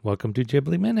Welcome to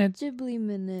Ghibli Minute. Ghibli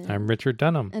Minute. I'm Richard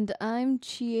Dunham. And I'm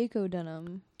Chieko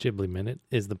Dunham. Ghibli Minute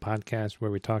is the podcast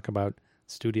where we talk about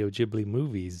Studio Ghibli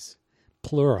movies,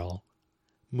 plural.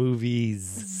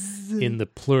 Movies in the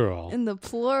plural. In the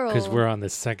plural. Because we're on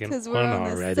the second one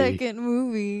already. The second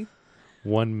movie.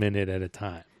 1 minute at a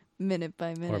time. Minute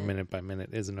by minute. Or minute by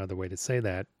minute is another way to say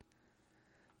that.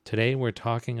 Today we're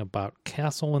talking about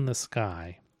Castle in the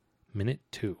Sky, Minute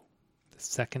 2. The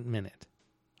second minute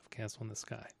of Castle in the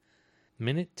Sky.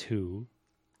 Minute 2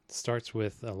 starts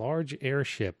with a large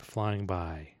airship flying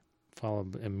by,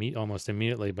 followed almost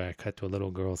immediately by a cut to a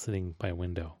little girl sitting by a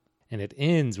window. And it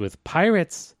ends with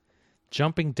pirates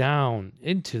jumping down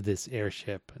into this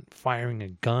airship and firing a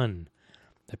gun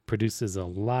that produces a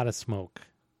lot of smoke.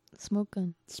 Smoke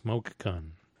gun. Smoke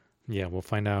gun. Yeah, we'll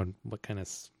find out what kind of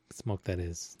smoke that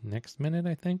is next minute,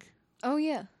 I think. Oh,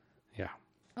 yeah. Yeah.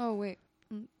 Oh, wait.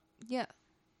 Yeah.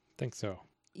 Think so.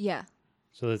 Yeah.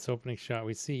 So this opening shot,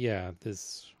 we see,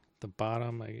 the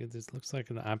bottom, this looks like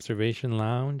an observation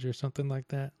lounge or something like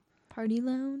that. Party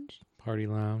lounge? Party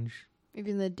lounge.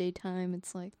 Maybe in the daytime,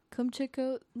 it's like, come check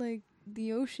out, like,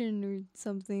 the ocean or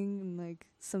something. And, like,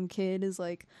 some kid is,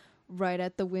 like, right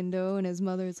at the window, and his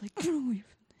mother is like, get away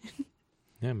from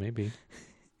Yeah, maybe.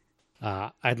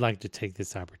 I'd like to take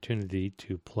this opportunity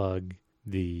to plug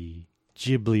the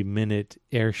Ghibli Minute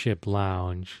Airship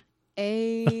Lounge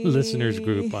listeners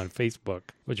group on Facebook,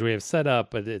 which we have set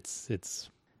up, but it's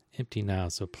empty now.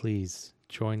 So please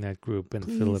join that group and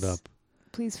fill it up.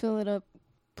 Please fill it up.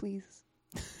 Please.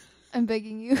 I'm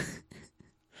begging you.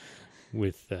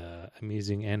 With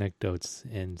amusing anecdotes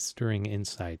and stirring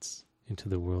insights into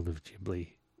the world of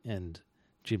Ghibli and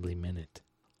Ghibli Minute.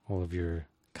 All of your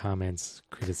comments,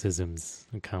 criticisms,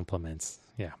 and compliments.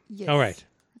 Yeah. Yes. All right.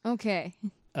 Okay.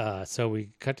 So we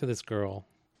cut to this girl.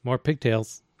 More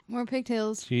pigtails. More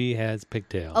pigtails. She has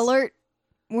pigtails. Alert.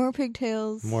 More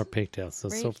pigtails. More pigtails. So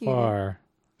Very cute. far,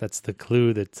 that's the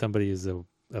clue that somebody is a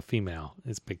female,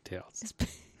 is pigtails.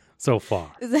 So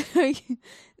far. Is that how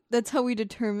that's how we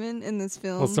determine in this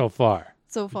film? Well, so far.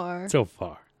 So far.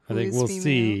 I think we'll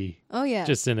see. Oh, yeah.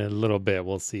 Just in a little bit,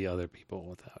 we'll see other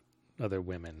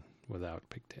women without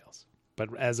pigtails.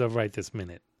 But as of right this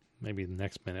minute, maybe the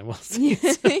next minute, we'll see.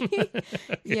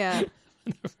 Yeah.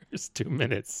 The first 2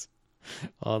 minutes,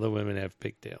 all the women have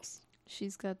pigtails.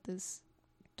 She's got this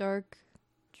dark,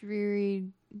 dreary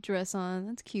dress on.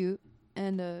 That's cute.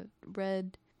 And a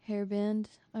red hairband.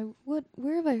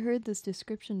 Where have I heard this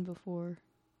description before?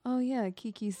 Oh, yeah,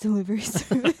 Kiki's delivery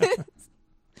service.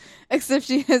 Except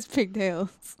she has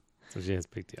pigtails. So she has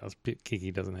pigtails.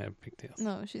 Kiki doesn't have pigtails.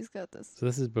 No, she's got this. So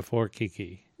this is before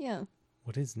Kiki. Yeah.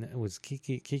 Was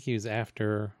Kiki? Kiki was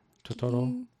after Totoro?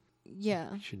 Kiki,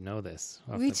 yeah. We should know this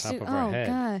off the top of our head.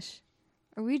 Oh, gosh.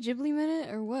 Are we Ghibli Minute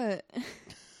or what?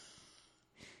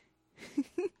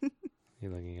 You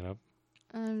looking it up?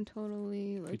 I'm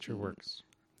totally looking. Future works.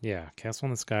 Yeah, Castle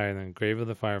in the Sky, and then Grave of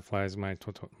the Fireflies, My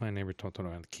Neighbor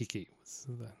Totoro, and Kiki was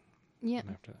yeah.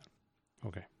 after that.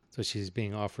 Okay. So she's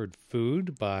being offered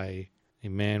food by a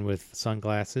man with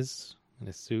sunglasses and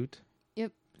a suit.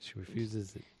 Yep. She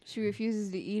refuses it. She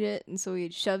refuses to eat it, and so he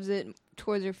shoves it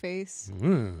towards her face.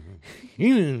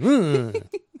 Eat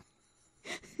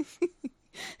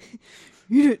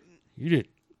it. Eat it.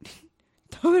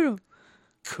 Totoro.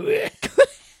 Quick.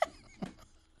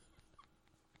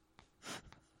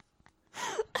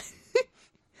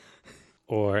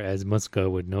 Or as Muska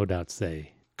would no doubt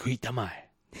say, Kuitamai.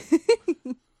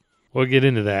 We'll get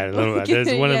into that a little bit.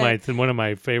 That's one of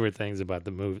my favorite things about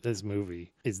the movie. This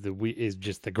movie is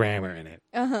just the grammar in it.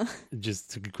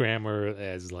 Just the grammar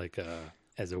as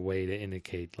as a way to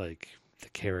indicate like the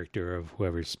character of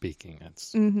whoever's speaking.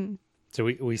 That's So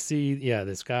we see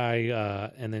this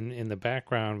guy, and then in the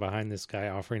background behind this guy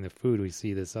offering the food, we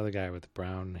see this other guy with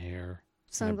brown hair,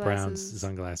 Sunglasses. Brown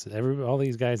sunglasses. All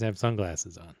these guys have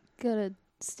sunglasses on. Gotta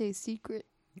stay secret.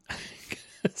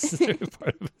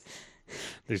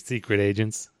 They're secret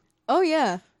agents. Oh,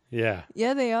 yeah. Yeah.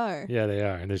 Yeah, they are. Yeah, they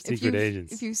are. And they're secret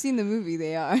agents. If you've seen the movie,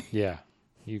 they are. Yeah.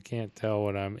 You can't tell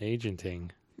what I'm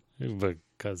agenting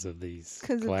because of these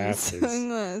glasses. Of these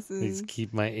sunglasses. These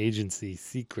keep my agency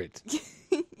secret.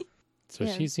 So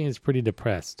Yeah. she seems pretty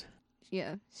depressed.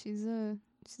 Yeah, she's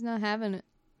not having it.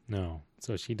 No.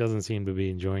 So she doesn't seem to be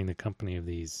enjoying the company of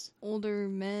these older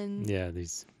men. Yeah,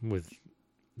 these with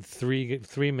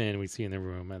three men we see in the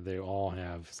room, and they all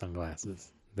have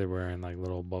sunglasses. They're wearing like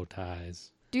little bow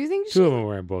ties. Do you think two of them are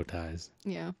wearing bow ties?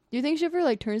 Yeah. Do you think she ever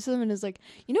like turns to them and is like,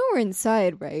 you know, we're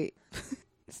inside, right?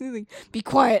 So like, be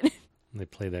quiet. And they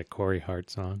play that Corey Hart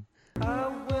song. I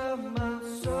wear my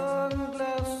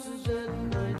sunglasses at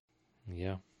night.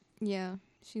 Yeah. Yeah.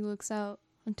 She looks out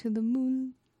onto the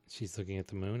moon. She's looking at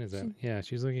the moon. Is that? Yeah,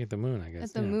 she's looking at the moon. I guess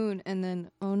At the moon, and then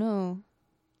oh no,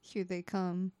 here they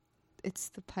come. It's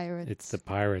the pirates. It's the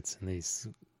pirates and these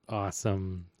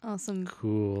awesome,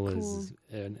 cool.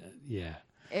 Yeah.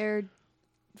 Air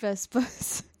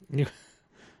Vespas.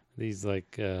 These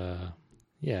like they're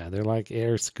like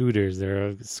air scooters.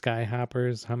 They're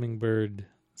skyhoppers, hummingbird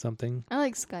something. I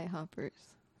like skyhoppers.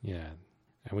 Yeah.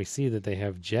 And we see that they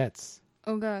have jets.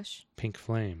 Oh gosh. Pink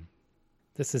flame.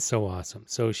 This is so awesome.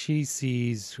 So she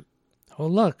sees, oh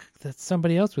look, that's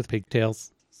somebody else with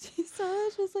pigtails. She saw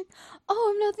it. She was like,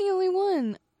 "Oh, I'm not the only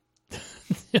one."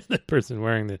 The other person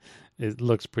wearing it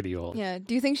looks pretty old. Yeah.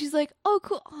 Do you think she's like, "Oh,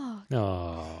 cool"? Oh.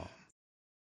 Oh.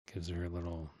 Gives her a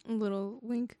little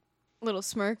wink, little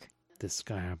smirk. This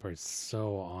skyhopper is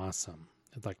so awesome.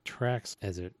 It like tracks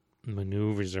as it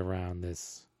maneuvers around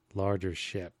this larger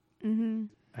ship. Mm-hmm.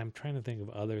 I'm trying to think of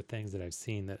other things that I've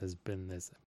seen that has been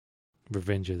this.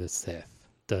 Revenge of the Sith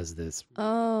does this.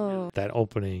 Oh. That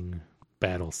opening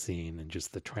battle scene and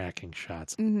just the tracking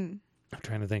shots. Mm-hmm. I'm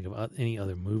trying to think of any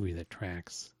other movie that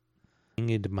tracks.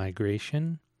 Winged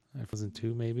Migration,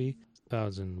 2002 maybe,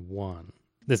 2001.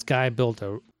 This guy built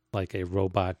a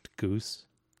robot goose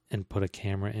and put a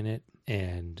camera in it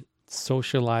and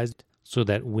socialized so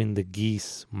that when the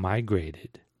geese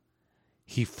migrated,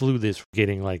 he flew this,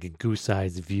 getting like a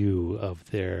goose-eyed view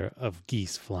of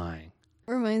geese flying.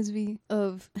 Reminds me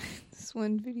of this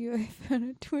one video I found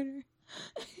on Twitter.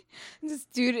 This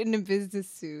dude in a business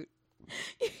suit.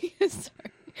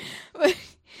 Sorry. But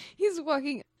he's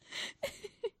walking.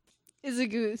 Is a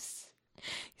goose.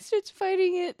 He starts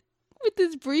fighting it with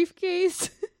this briefcase.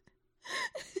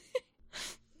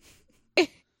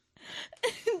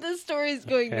 The story's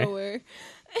going nowhere.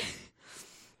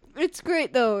 It's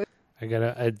great though. I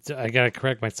gotta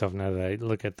correct myself now that I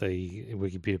look at the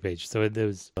Wikipedia page. So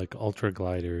there's like ultra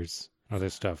gliders, other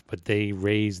stuff, but they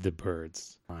raise the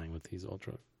birds flying with these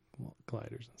ultra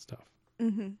gliders and stuff.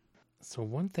 Mm-hmm. So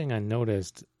one thing I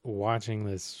noticed watching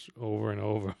this over and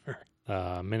over,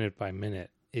 minute by minute,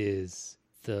 is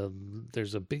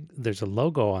there's a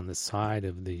logo on the side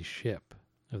of the ship,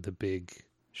 of the big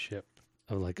ship,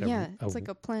 of like it's like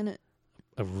a planet,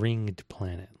 a ringed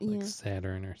planet, like Yeah.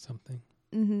 Saturn or something.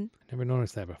 Mm-hmm. I never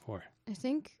noticed that before. I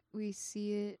think we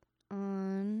see it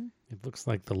on. It looks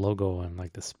like the logo on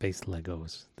like the space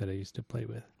Legos that I used to play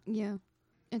with. Yeah,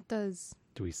 it does.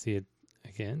 Do we see it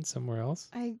again somewhere else?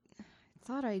 I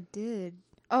thought I did.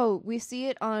 Oh, we see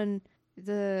it on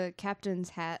the captain's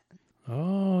hat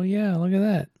Oh yeah, look at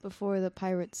that. before the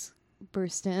pirates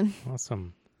burst in.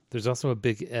 Awesome. There's also a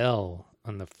big L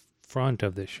on the front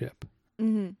of the ship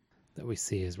Mm-hmm. that we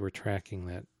see as we're tracking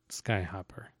that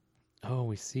skyhopper. Oh,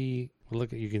 we see.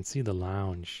 Look, you can see the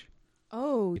lounge.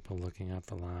 Oh, People looking out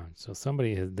the lounge. So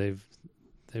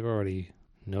they've already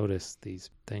noticed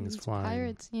these things it's flying.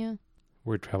 pirates, yeah.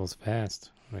 Word travels fast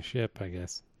on a ship, I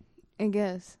guess. I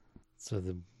guess. So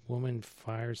the woman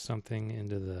fires something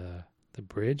into the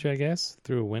bridge, I guess,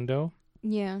 through a window.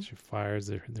 Yeah. She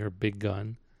fires their big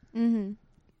gun. Mm-hmm.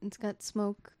 It's got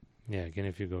smoke. Yeah, again,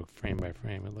 if you go frame by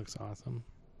frame, it looks awesome.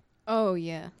 Oh,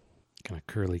 yeah. Kind of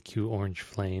curly, cute orange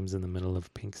flames in the middle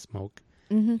of pink smoke.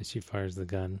 Mm-hmm. As she fires the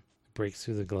gun, breaks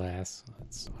through the glass.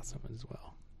 That's awesome as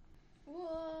well.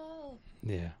 Whoa.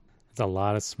 Yeah, it's a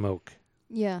lot of smoke.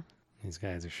 Yeah. These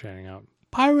guys are shouting out,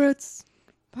 "Pirates!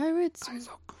 Pirates!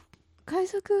 Kaizoku!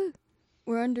 Kaizoku!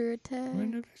 We're under attack. We're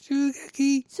under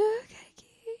Shugeki!" Shugeki.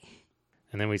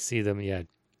 And then we see them,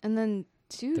 And then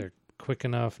two. they're quick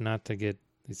enough not to get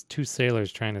these two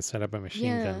sailors trying to set up a machine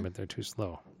Yeah. gun, but they're too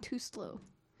slow. Too slow.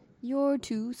 You're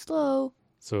too slow.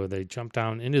 So they jump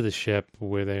down into the ship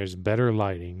where there's better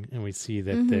lighting, and we see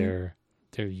that Mhm.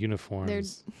 their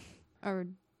uniforms, Are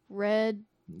red.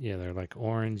 they're like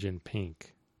orange and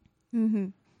pink Mm-hmm.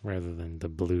 rather than the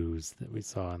blues that we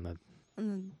saw in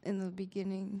In the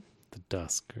beginning. the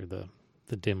dusk or the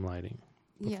dim lighting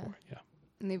Yeah. before. Yeah.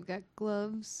 And they've got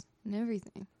gloves and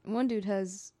everything. One dude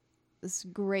has this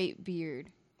great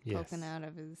beard Yes. poking out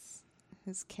of his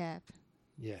cap.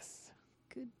 Yes.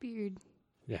 Good beard.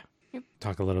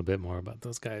 Talk a little bit more about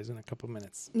those guys in a couple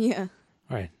minutes. Yeah.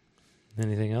 All right.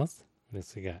 Anything else? What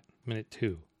else we got? Minute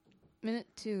 2. Minute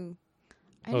 2.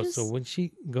 So when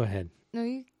she... Go ahead. No,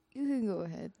 you can go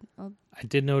ahead. I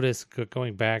did notice,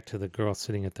 going back to the girl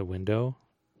sitting at the window,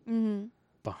 Mm-hmm.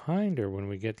 behind her, when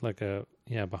we get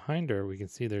behind her, we can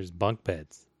see there's bunk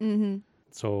beds. Mm-hmm.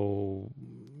 So,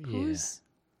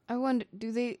 I wonder,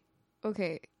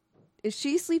 okay, is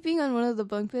she sleeping on one of the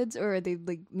bunk beds, or are they,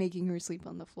 like, making her sleep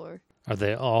on the floor? Are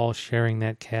they all sharing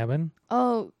that cabin?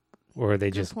 Oh, Or are they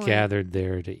Good just point. gathered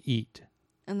there to eat?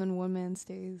 and then one man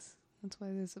stays. That's why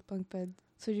there's a bunk bed.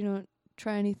 so you don't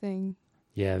try anything.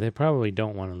 Yeah, they probably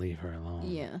don't want to leave her alone.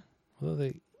 Yeah.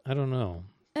 Well, I don't know.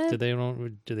 Eh, Do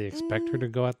they expect her to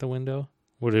go out the window?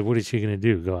 What is she going to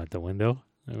do? Go out the window?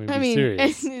 I mean, I be mean,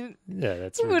 serious. you Yeah,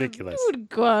 that's ridiculous. would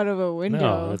go out of a window.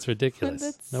 No, that's ridiculous.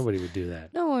 That's- Nobody would do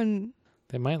that. No one.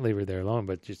 They might leave her there alone,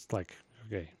 but just like,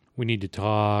 okay, we need to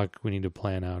talk. We need to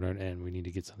plan out and we need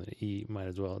to get something to eat. Might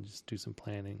as well just do some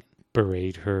planning.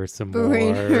 Berate her some more.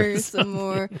 Berate her or some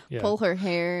more. Yeah. Pull her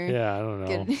hair. Yeah, I don't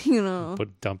know. Get, you know.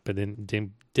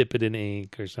 Dip it in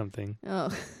ink or something. Oh.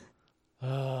 Oh,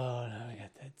 now I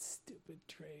got that stupid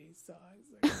Trey song.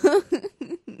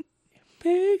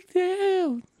 Big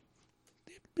tail.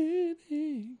 Dip it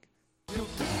in ink.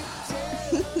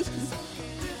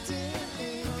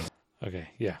 Okay,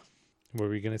 yeah. What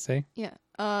were you gonna say? Yeah.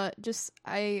 Just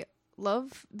I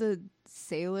love the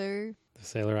sailor. The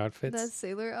sailor outfits? The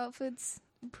sailor outfits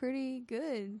pretty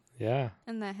good, Yeah.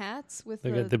 and the hats with They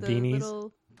got the beanies.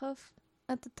 little puff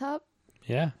at the top.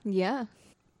 Yeah. Yeah,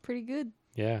 pretty good.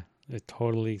 Yeah. They're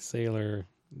totally sailor.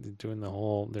 They're doing the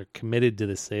whole. They're committed to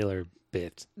the sailor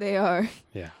bit. They are.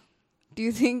 Yeah. Do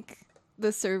you think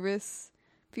the service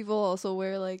people also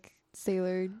wear like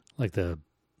sailor? Like the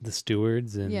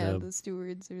stewards and Yeah, the the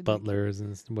stewards or the, butlers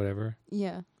and whatever.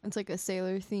 yeah, it's like a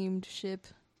sailor themed ship.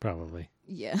 Probably.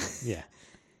 Yeah, Yeah.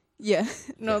 yeah.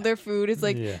 No, Yeah. their food is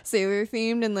like Yeah. sailor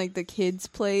themed, and like the kids'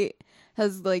 plate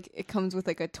has like it comes with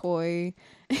like a toy,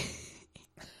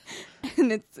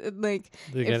 and it's like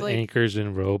They if, got like- anchors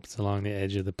and ropes along the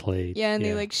edge of the plate. yeah, and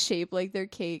they like shape like their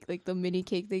cake, like the mini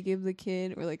cake they give the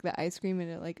kid, or like the ice cream in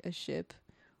it, like a ship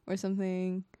or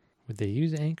something. Would they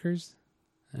use anchors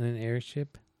on an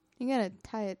airship? You gotta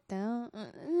tie it down.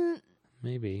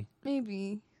 Maybe.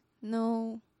 Maybe.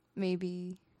 No.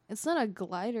 Maybe. It's not a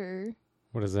glider.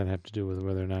 What does that have to do with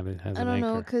whether or not it has I an don't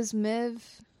know, anchor? because Mev...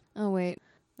 Oh, wait.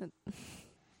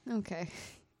 Okay.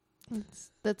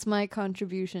 That's my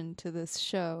contribution to this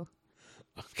show.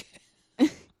 Okay.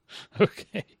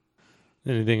 Okay.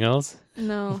 Anything else?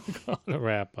 No. On a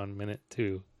wrap on minute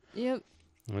 2. Yep.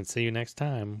 Let's see you next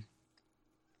time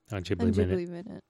on On Ghibli Minute. Ghibli Minute.